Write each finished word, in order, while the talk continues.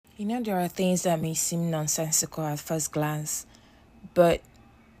There are things that may seem nonsensical at first glance, but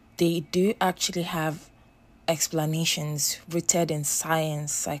they do actually have explanations rooted in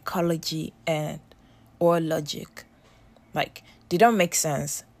science, psychology, and or logic. Like, they don't make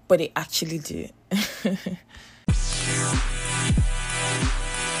sense, but they actually do.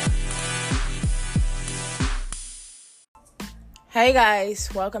 Hey guys,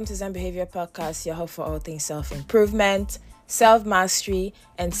 welcome to Zen Behavior Podcast, your hub for all things self-improvement, self-mastery,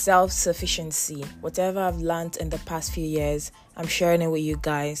 and self-sufficiency. Whatever I've learned in the past few years, I'm sharing it with you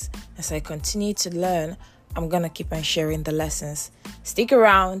guys. As I continue to learn, I'm going to keep on sharing the lessons. Stick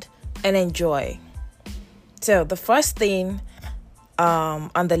around and enjoy. So the first thing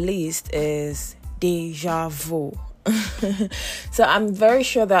on the list is deja vu. So I'm very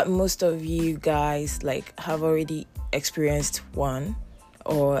sure that most of you guys have already experienced one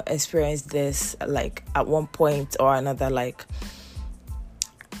or experienced this at one point or another.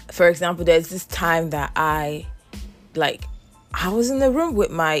 For example, there's this time that I was in the room with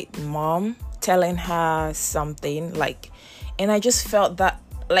my mom telling her something and I just felt that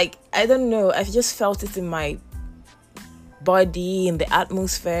I don't know, I just felt it in my body, in the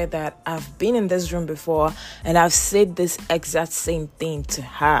atmosphere, that I've been in this room before and I've said this exact same thing to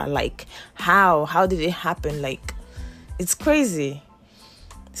her. How did it happen? It's crazy.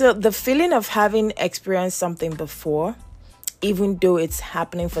 So the feeling of having experienced something before, even though it's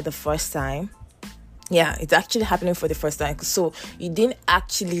happening for the first time, it's actually happening for the first time. So it didn't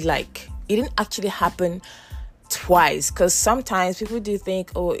actually happen twice, because sometimes people do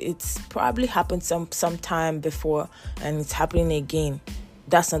think, it's probably happened some time before and it's happening again.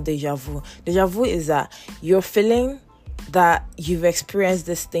 That's not deja vu. Deja vu is that you're feeling that you've experienced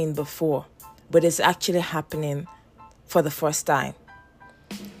this thing before, but it's actually happening for the first time.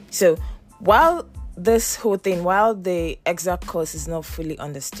 So while the exact cause is not fully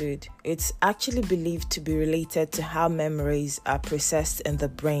understood, it's actually believed to be related to how memories are processed in the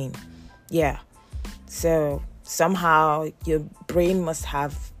brain. So somehow your brain must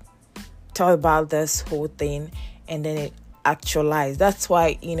have thought about this whole thing and then it actualized. That's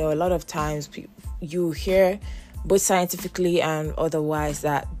why, a lot of times you hear both scientifically and otherwise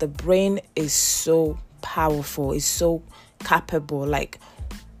that the brain is so powerful, is so capable.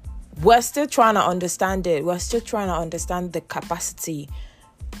 We're still trying to understand it. We're still trying to understand the capacity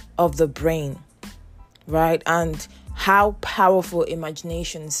of the brain, right? And how powerful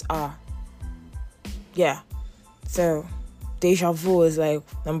imaginations are. So deja vu is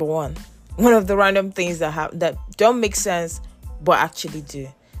number one of the random things that don't make sense but actually do.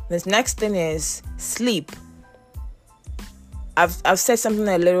 The next thing is sleep. I've said something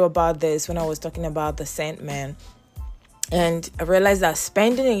a little about this when I was talking about the Saint Man, and I realized that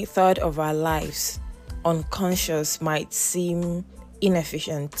spending a third of our lives unconscious might seem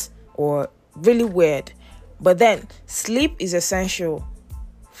inefficient or really weird, but then sleep is essential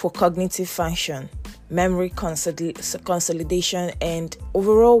for cognitive function, memory consolidation, and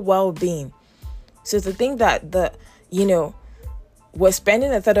overall well-being. So to think that we're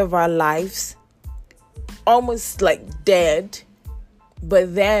spending a third of our lives almost dead,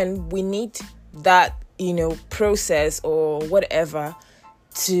 but then we need that process or whatever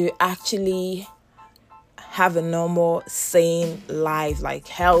to actually have a normal, sane life,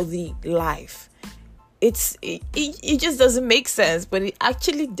 healthy life. It just doesn't make sense, but it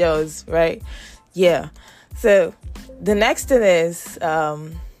actually does, right? So the next thing is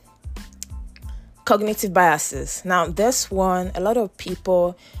cognitive biases. Now this one, a lot of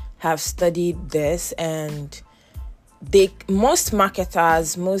people have studied this, and most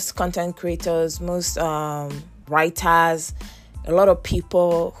marketers, most content creators, most writers, a lot of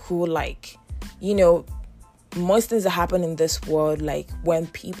people who most things that happen in this world, when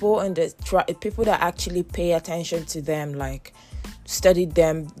people people that actually pay attention to them, study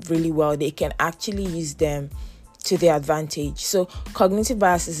them really well, they can actually use them to their advantage. So cognitive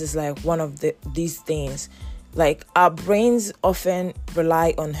biases is one of these things. Our brains often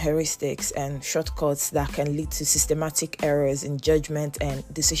rely on heuristics and shortcuts that can lead to systematic errors in judgment and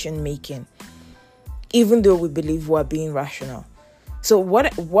decision making, even though we believe we're being rational. So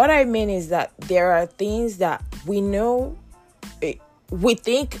what I mean is that there are things that we know, we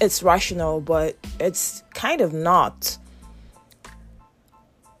think it's rational, but it's kind of not.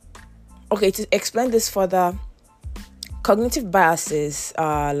 Okay, to explain this further, cognitive biases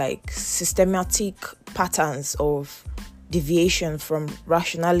are systematic patterns of deviation from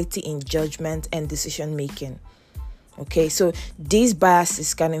rationality in judgment and decision making. Okay, so these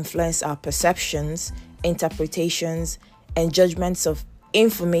biases can influence our perceptions, interpretations, and judgments of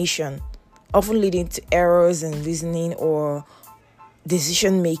information, often leading to errors in reasoning or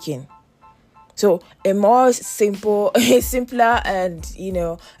decision making. So a more simpler and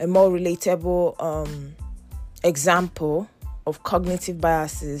a more relatable example of cognitive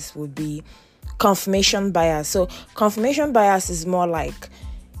biases would be confirmation bias. So confirmation bias is more like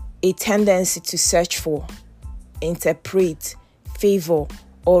a tendency to search for, interpret, favor,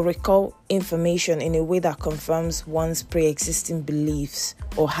 or recall information in a way that confirms one's pre-existing beliefs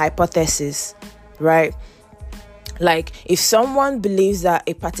or hypothesis, right? Like if someone believes that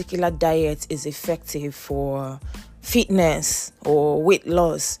a particular diet is effective for fitness or weight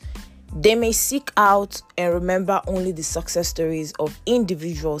loss, they may seek out and remember only the success stories of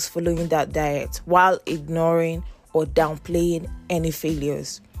individuals following that diet while ignoring or downplaying any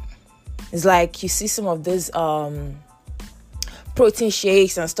failures. It's like you see some of these protein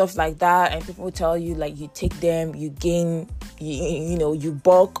shakes and stuff like that, and people tell you like you take them, you gain, you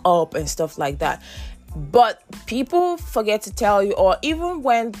bulk up and stuff like that. But people forget to tell you, or even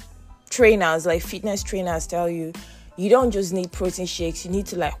when trainers, like fitness trainers, tell you, you don't just need protein shakes, you need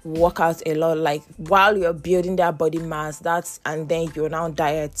to like work out a lot, like while you're building that body mass, and then you're now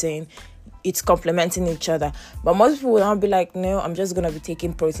dieting, it's complementing each other. But most people will not be like, no, I'm just gonna be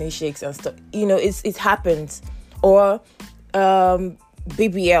taking protein shakes and stuff. It happens. Or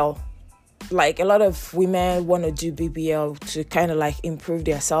BBL, like a lot of women want to do BBL to kind of like improve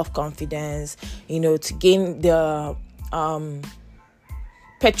their self-confidence, to gain the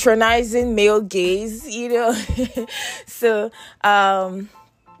patronizing male gaze, So a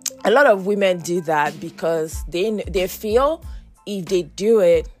lot of women do that because they feel if they do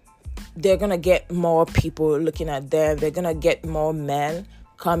it, they're gonna get more people looking at them, they're gonna get more men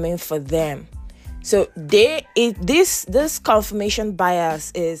coming for them. So this confirmation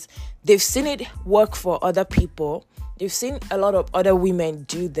bias is they've seen it work for other people. They've seen a lot of other women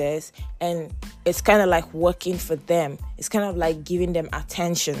do this, and it's kind of like working for them. It's kind of like giving them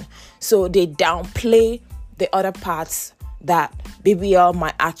attention. So they downplay the other parts that BBL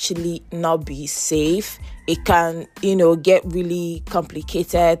might actually not be safe. It can, get really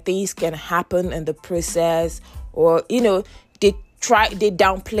complicated. Things can happen in the process, or, they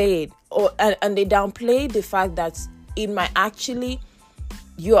downplay it. And they downplay the fact that it might actually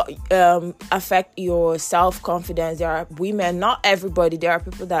affect your self-confidence. There are women, not everybody, there are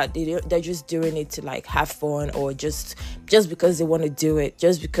people that they're just doing it to like have fun, or just because they want to do it,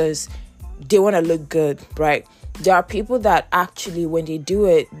 just because they want to look good, right? There are people that actually when they do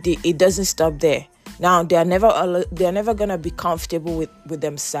it, it doesn't stop there. Now they're never gonna be comfortable with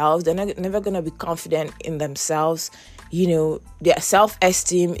themselves. They're never gonna be confident in themselves. Their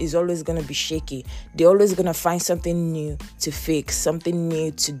self-esteem is always going to be shaky. They're always going to find something new to fix, something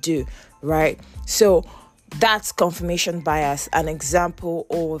new to do, right? So that's confirmation bias, an example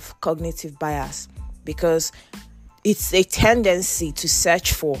of cognitive bias, because it's a tendency to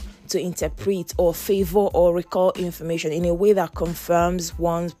search for, to interpret or favor or recall information in a way that confirms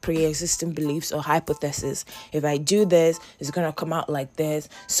one's pre-existing beliefs or hypothesis. If I do this, it's going to come out like this.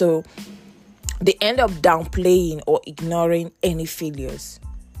 So they end up downplaying or ignoring any failures.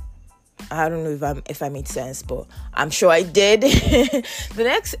 I don't know if I made sense, but I'm sure I did. The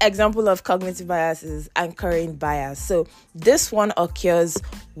next example of cognitive bias is anchoring bias. So this one occurs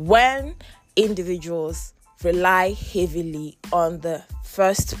when individuals rely heavily on the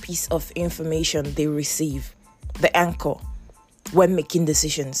first piece of information they receive, the anchor, when making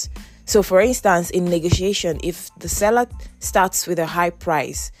decisions. So for instance, in negotiation, if the seller starts with a high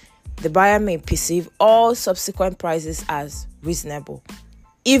price, the buyer may perceive all subsequent prices as reasonable,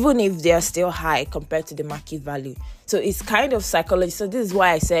 even if they are still high compared to the market value. So it's kind of psychology. So this is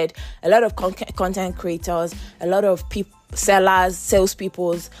why I said a lot of content creators, a lot of sellers,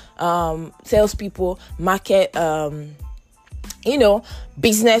 salespeople, market,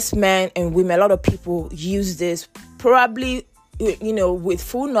 businessmen and women. A lot of people use this probably, with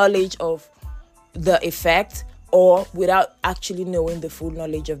full knowledge of the effect, or without actually knowing the full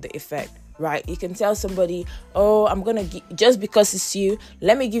knowledge of the effect, right? You can tell somebody, oh, I'm going to just because it's you,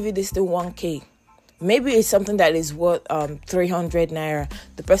 let me give you this to 1K. Maybe it's something that is worth 300 naira.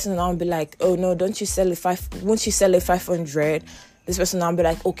 The person will now be like, oh no, won't you sell it 500? This person will now be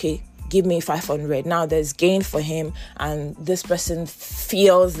like, okay, give me 500. Now there's gain for him, and this person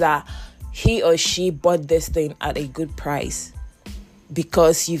feels that he or she bought this thing at a good price,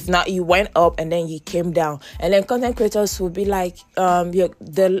 because you went up and then you came down. And then content creators will be like,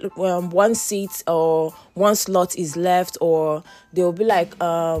 one seat or one slot is left, or they'll be like,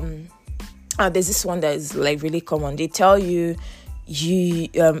 there's this one that is like really common. They tell you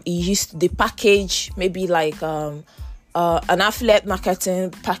used the package, maybe like an affiliate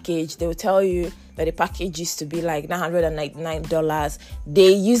marketing package. They will tell you but the package used to be like $999.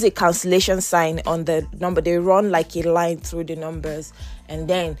 They use a cancellation sign on the number. They run like a line through the numbers, and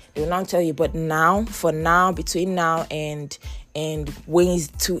then they will not tell you, but now, between now and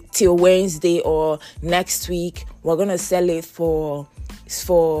Wednesday till Wednesday or next week, we're gonna sell it for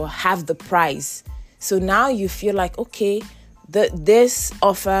half the price. So now you feel like, okay, this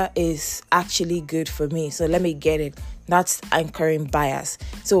offer is actually good for me, so let me get it. That's anchoring bias.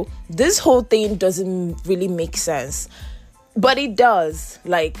 So this whole thing doesn't really make sense, but it does.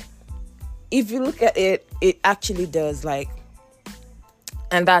 Like, if you look at it, it actually does. Like,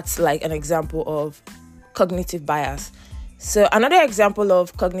 and that's like an example of cognitive bias. So another example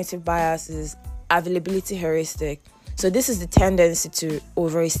of cognitive bias is availability heuristic. So this is the tendency to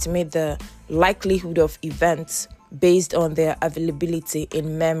overestimate the likelihood of events based on their availability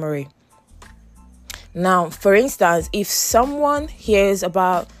in memory. Now, for instance, if someone hears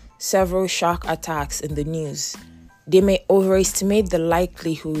about several shark attacks in the news, they may overestimate the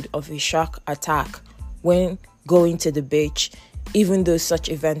likelihood of a shark attack when going to the beach, even though such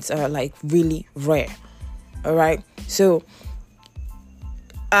events are like really rare. All right. So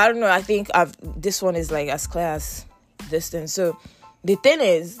I don't know. I think this one is like as clear as distance. So the thing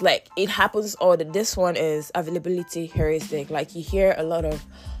is, like, it happens all that. This one is availability heuristic. Like, you hear a lot of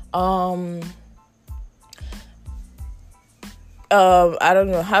I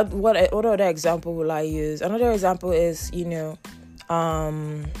don't know what other example will I use? Another example is,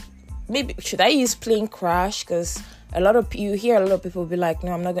 maybe should I use plane crash? Because you hear a lot of people be like,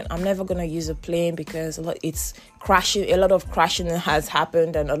 no, I'm never gonna use a plane because it's crashing. A lot of crashing has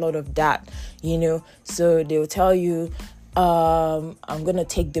happened and a lot of that, So they will tell you, I'm gonna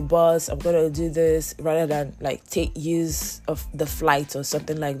take the bus, I'm gonna do this rather than like take use of the flight or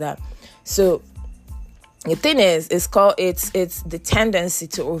something like that. So the thing is, it's the tendency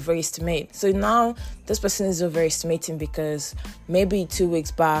to overestimate. So now this person is overestimating because maybe 2 weeks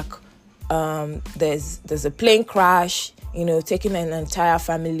back, there's a plane crash, taking an entire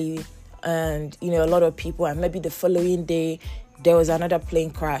family and, a lot of people, and maybe the following day there was another plane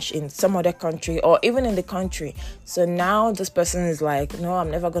crash in some other country or even in the country. So now this person is like, no,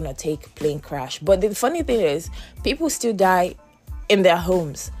 I'm never going to take plane crash. But the funny thing is, people still die in their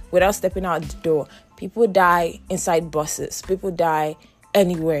homes without stepping out the door. People die inside buses. People die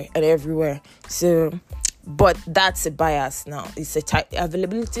anywhere and everywhere. So, but that's a bias now. It's a type.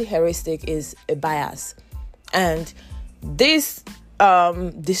 Availability heuristic is a bias. And this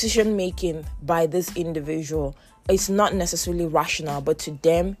decision making by this individual, it's not necessarily rational, but to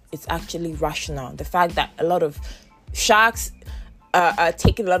them, it's actually rational. The fact that a lot of sharks are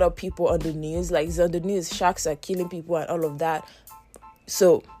taking a lot of people on the news, like so the news, sharks are killing people and all of that.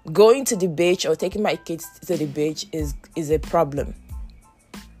 So going to the beach or taking my kids to the beach is a problem.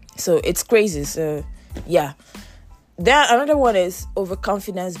 So it's crazy. So yeah. Then another one is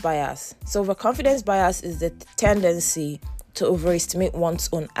overconfidence bias. So overconfidence bias is the tendency to overestimate one's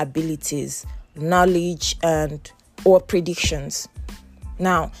own abilities, knowledge, or predictions.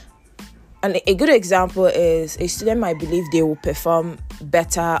 Now, a good example is a student might believe they will perform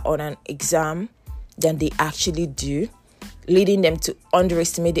better on an exam than they actually do, leading them to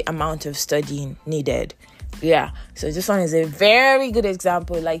underestimate the amount of studying needed. Yeah, so this one is a very good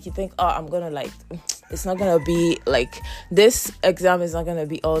example. Like, you think, it's not gonna be like, this exam is not gonna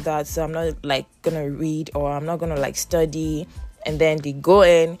be all that, so I'm not like gonna read or I'm not gonna like study, and then they go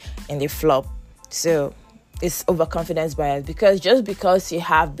in and they flop. So it's overconfidence bias, because just because you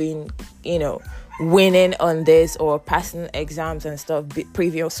have been, winning on this or passing exams and stuff,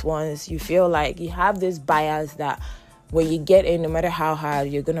 previous ones, you feel like you have this bias that when you get in, no matter how hard,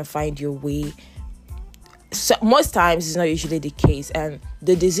 you're gonna find your way. So most times it's not usually the case, and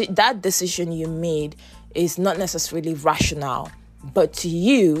that decision you made is not necessarily rational, but to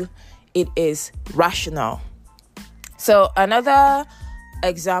you it is rational. So another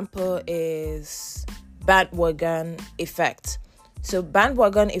example is bandwagon effect. So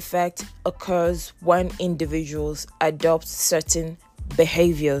bandwagon effect occurs when individuals adopt certain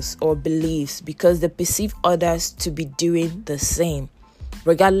behaviors or beliefs because they perceive others to be doing the same,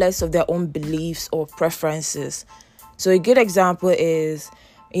 regardless of their own beliefs or preferences. So a good example is,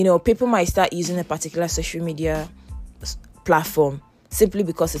 people might start using a particular social media platform simply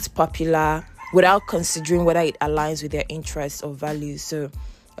because it's popular without considering whether it aligns with their interests or values. So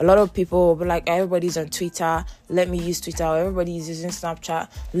a lot of people will be like, everybody's on Twitter, let me use Twitter. Or everybody's using Snapchat,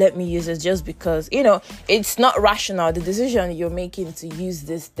 let me use it, just because, it's not rational. The decision you're making to use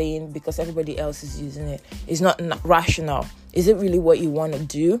this thing because everybody else is using it is not rational. Is it really what you want to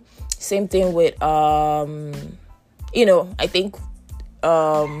do? Same thing with, I think,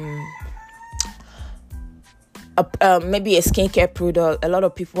 maybe a skincare product. A lot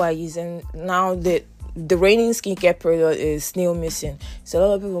of people are using now the reigning skincare product is snail missing. So a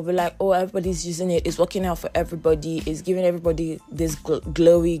lot of people will be like, oh, everybody's using it, it's working out for everybody, it's giving everybody this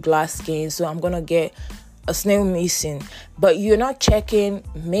glowy glass skin, so I'm gonna get a snail missing. But you're not checking,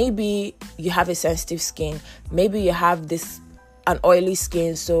 maybe you have a sensitive skin, maybe you have an oily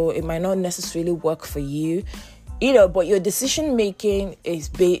skin, so it might not necessarily work for you, but your decision making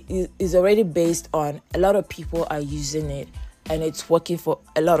is already based on a lot of people are using it and it's working for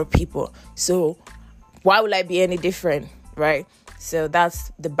a lot of people. So why would I be any different, right? So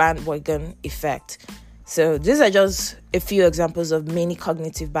that's the bandwagon effect. So these are just a few examples of many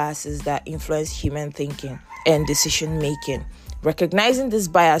cognitive biases that influence human thinking and decision making. Recognizing these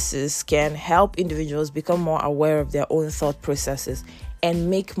biases can help individuals become more aware of their own thought processes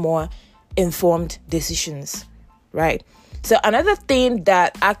and make more informed decisions, right? So another thing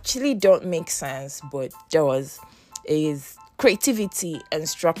that actually don't make sense but does is creativity and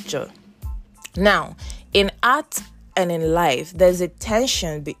structure. Now, in art and in life, there's a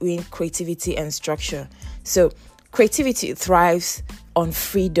tension between creativity and structure. So creativity thrives on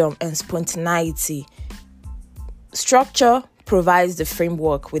freedom and spontaneity. Structure provides the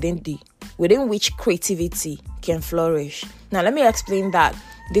framework within which creativity can flourish. Now, let me explain that.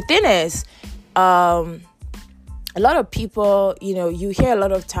 The thing is, a lot of people, you hear a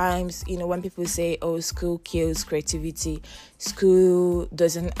lot of times, when people say, oh, school kills creativity, school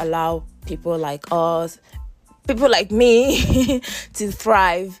doesn't allow people like us, people like me to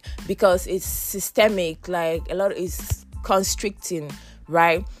thrive because it's systemic, like a lot is constricting,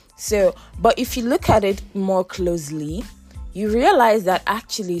 right? So, but if you look at it more closely, you realize that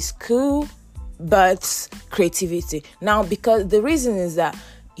actually school births creativity. Now, because the reason is that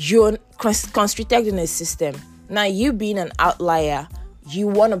you're constricted in a system. Now, you being an outlier, you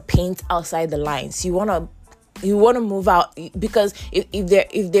want to paint outside the lines. You want to move out, because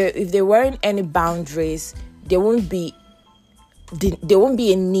if there weren't any boundaries, there won't be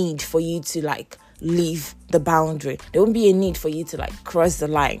a need for you to like leave the boundary. There won't be a need for you to like cross the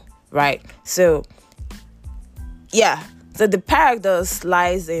line, right? So, yeah. So the paradox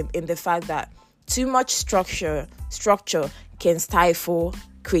lies in the fact that too much structure can stifle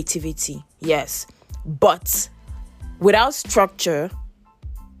creativity. Yes, but without structure,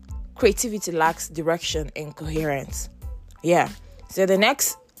 creativity lacks direction and coherence. Yeah. So the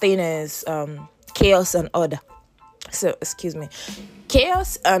next thing is chaos and order. So,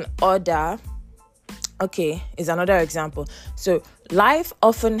 chaos and order, is another example. So life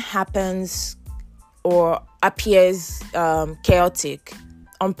often happens or appears chaotic,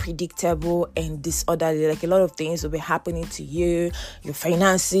 unpredictable, and disorderly. Like a lot of things will be happening to you. Your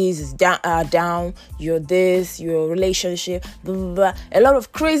finances are down. Your relationship, blah, blah, blah. A lot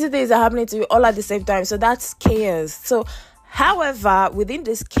of crazy things are happening to you all at the same time. So that's chaos. So, however, within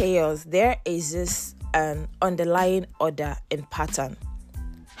this chaos, there is this underlying order and pattern.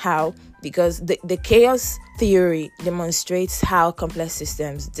 How? Because the chaos theory demonstrates how complex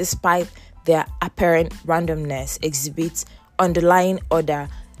systems, despite their apparent randomness, exhibit underlying order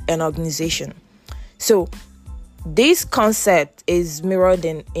and organization. So this concept is mirrored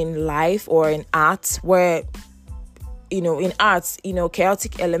in life or in art, where in arts,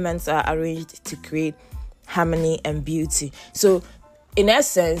 chaotic elements are arranged to create harmony and beauty. So in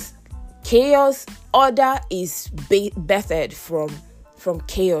essence, chaos order is bettered from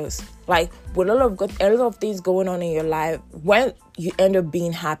chaos. Like with a lot of things going on in your life, when you end up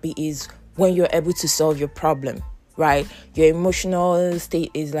being happy is when you're able to solve your problem, right? Your emotional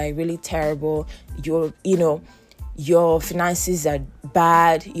state is like really terrible. Your finances are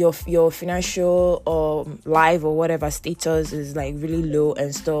bad. Your financial life or whatever status is like really low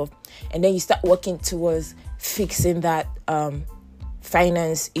and stuff. And then you start working towards fixing that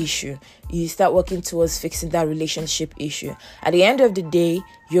finance issue. You start working towards fixing that relationship issue. At the end of the day,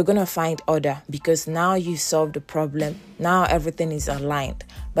 you're going to find order because now you solved the problem. Now everything is aligned.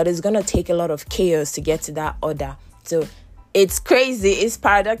 But it's going to take a lot of chaos to get to that order. So it's crazy. It's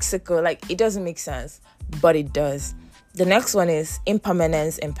paradoxical. Like it doesn't make sense, but it does. The next one is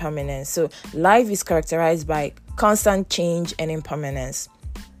impermanence and permanence. So life is characterized by constant change and impermanence.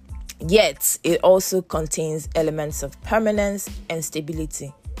 Yet, it also contains elements of permanence and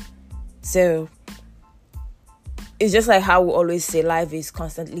stability. So, it's just like how we always say life is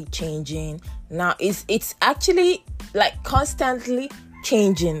constantly changing. Now, it's actually like constantly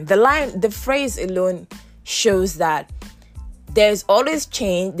changing. The phrase alone shows that there's always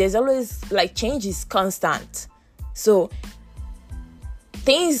change. There's always like change is constant. So,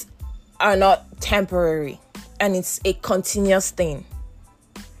 things are not temporary and it's a continuous thing.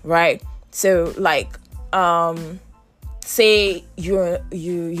 Right? So like say you're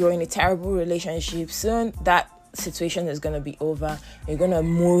in a terrible relationship, soon that situation is going to be over. You're going to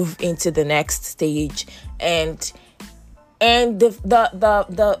move into the next stage, and it's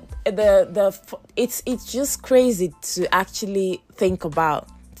just crazy to actually think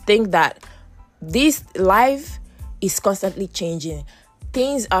that this life is constantly changing.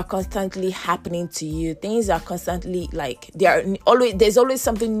 Things are constantly happening to you. Things are constantly there's always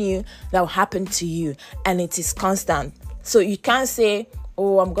something new that will happen to you, and it is constant. So you can't say,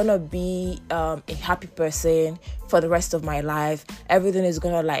 oh, I'm gonna be a happy person for the rest of my life. Everything is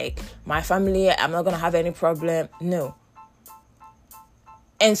gonna my family, I'm not gonna have any problem. No.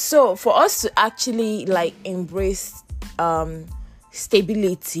 And so for us to actually embrace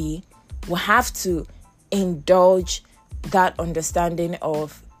stability, we have to indulge that understanding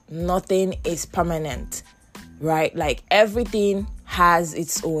of nothing is permanent, right? Everything has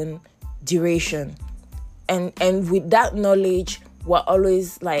its own duration. And with that knowledge, we're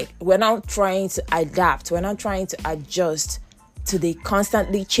always we're not trying to adapt, we're not trying to adjust to the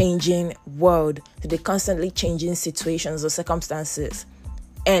constantly changing world, to the constantly changing situations or circumstances.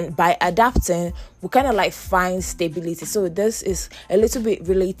 And by adapting, we kind of find stability. So this is a little bit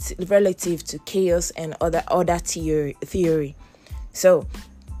relative to chaos and other theory. So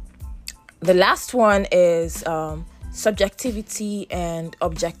the last one is subjectivity and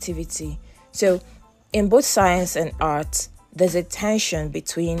objectivity. So in both science and art, there's a tension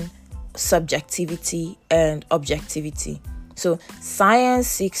between subjectivity and objectivity. So science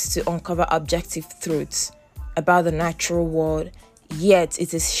seeks to uncover objective truths about the natural world, yet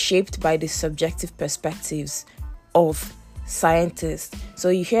it is shaped by the subjective perspectives of scientists. So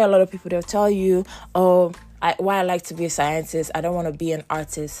you hear a lot of people, they'll tell you, why I like to be a scientist, I don't want to be an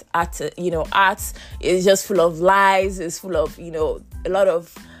artist. Art is just full of lies, it's full of, a lot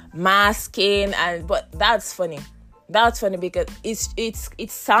of masking, but that's funny. That's funny because it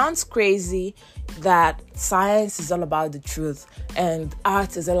sounds crazy that science is all about the truth and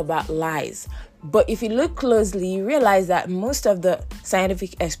art is all about lies. But if you look closely, you realize that most of the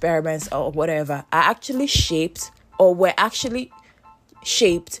scientific experiments or whatever are actually shaped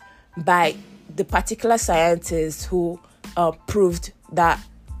by the particular scientists who proved that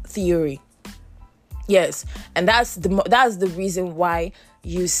theory. Yes, and that's the reason why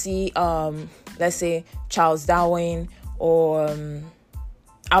you see, let's say Charles Darwin or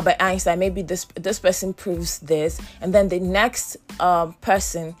Albert Einstein. Maybe this person proves this, and then the next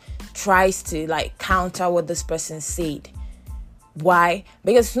person tries to counter what this person said. Why?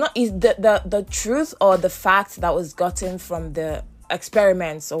 Because it's not the truth or the fact that was gotten from the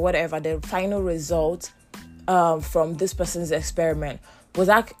experiments or whatever, the final result from this person's experiment was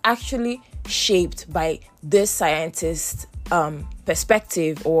actually shaped by this scientist's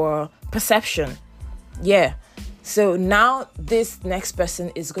perspective or perception. Yeah. So now this next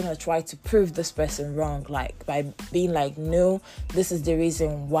person is going to try to prove this person wrong, by being no, this is the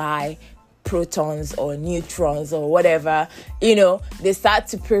reason why protons or neutrons or whatever, they start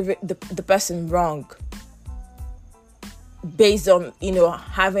to prove the person wrong based on,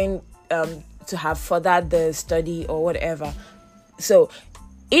 having to have furthered the study or whatever. So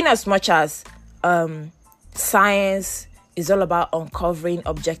in as much as science is all about uncovering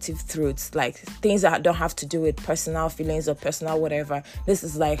objective truths, things that don't have to do with personal feelings or personal whatever. This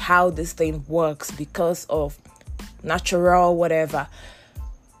is how this thing works because of natural whatever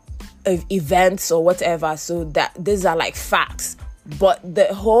events or whatever. So that these are facts. But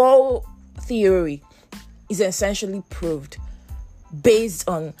the whole theory is essentially proved based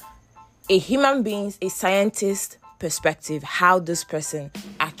on a human being's, a scientist perspective, how this person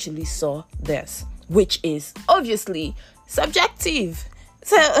actually saw this, which is obviously subjective.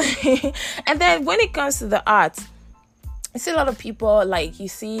 So and then when it comes to the art, I see a lot of people you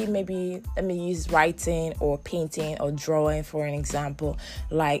see, maybe let me use writing or painting or drawing for an example.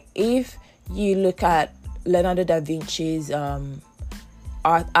 If you look at Leonardo da Vinci's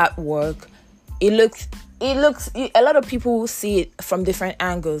artwork, it looks a lot of people see it from different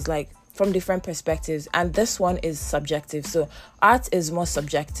angles, from different perspectives, and this one is subjective. So art is more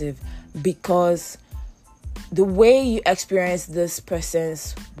subjective because the way you experience this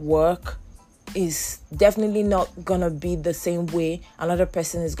person's work is definitely not gonna be the same way another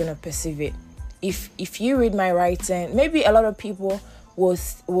person is gonna perceive it. If you read my writing, maybe a lot of people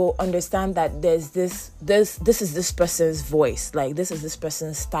will understand that this is this person's voice, this is this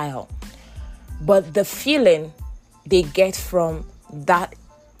person's style, but the feeling they get from that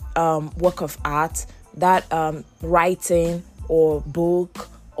work of art, that writing or book,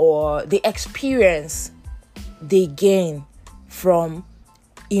 or the experience they gain from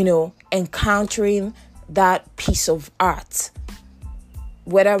encountering that piece of art,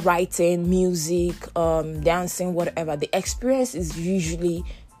 whether writing, music, dancing, whatever. The experience is usually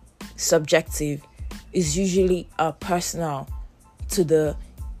subjective, is usually personal to the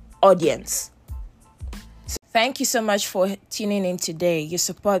audience. So thank you so much for tuning in today. Your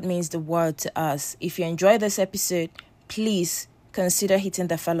support means the world to us. If you enjoyed this episode, please consider hitting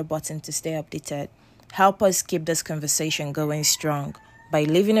the follow button to stay updated. Help us keep this conversation going strong by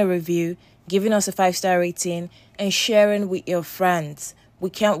leaving a review, giving us a 5-star rating, and sharing with your friends. We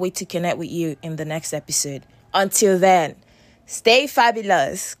can't wait to connect with you in the next episode. Until then, stay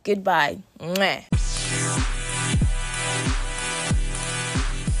fabulous. Goodbye. Mwah.